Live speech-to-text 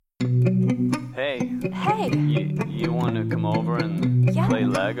Hey. You want to come over and play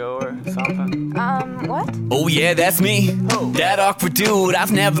Lego or something? What? Oh yeah, that's me. That awkward dude.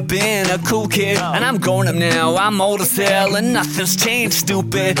 I've never been a cool kid, and I'm grown up now. I'm old as hell, and nothing's changed,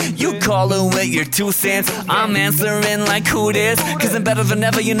 stupid. You call it with your 2 cents. I'm answering like who this? Cause I'm better than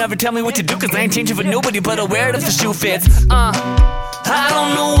ever. You never tell me what to do, cause I ain't changing for nobody, but I wear it if the shoe fits. I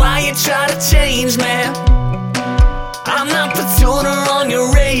don't know why you try to change me. I'm not the tuner on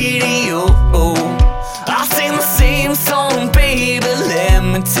your radio. I sing the same song, baby. Let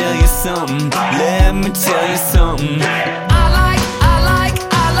me tell you something. Let me tell you something. I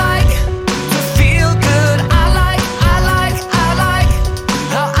like to feel good. I like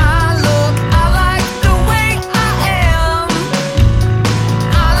how I look. I like the way I am.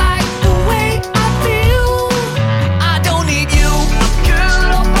 I like the way I feel. I don't need you,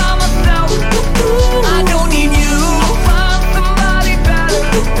 girl, all by myself. I don't need you. Find somebody better.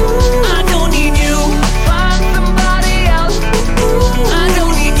 I don't need you. Find somebody else. I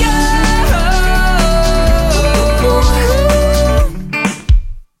don't need you.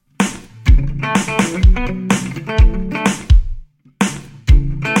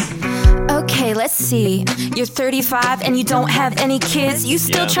 Okay, let's see. You're 35 and you don't have any kids. You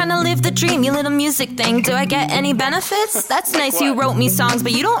still trying to live the dream, your little music thing. Do I get any benefits? That's nice, you wrote me songs,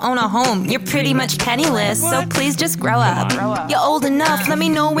 but you don't own a home. You're pretty much penniless, so please just grow up. You're old enough, let me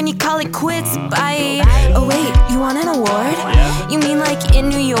know when you call it quits. Bye. Oh wait, you want an award? You mean like in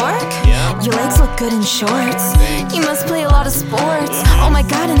New York? Your legs look good in shorts. You must play a lot of sports. Oh my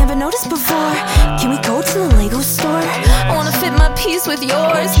god, I never noticed before. Can we go to the Lego store? I wanna fit my piece with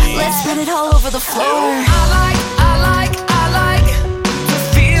yours. Let's spread it all over the floor. I like to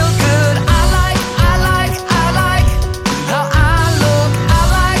feel good. I like how I look. I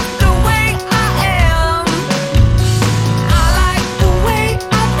like the way I am. I like the way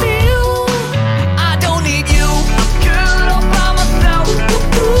I feel. I don't need you, girl, all by myself.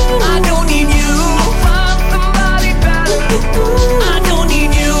 I don't need you. Find somebody better. I don't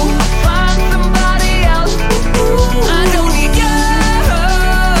need you. Find somebody else. I don't need you.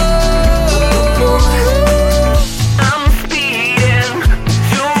 I'm speeding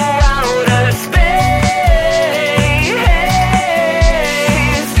to outer space.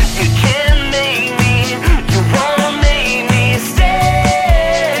 You can't make me, you won't make me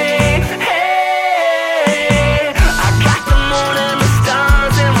stay. Hey, I got the moon and the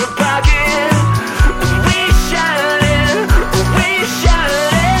stars in my pocket. We shining.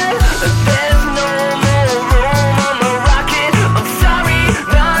 There's no more room on the rocket. I'm sorry,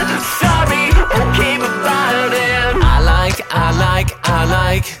 not sorry. Okay, bye then. I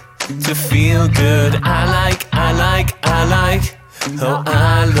like to feel good. I like how I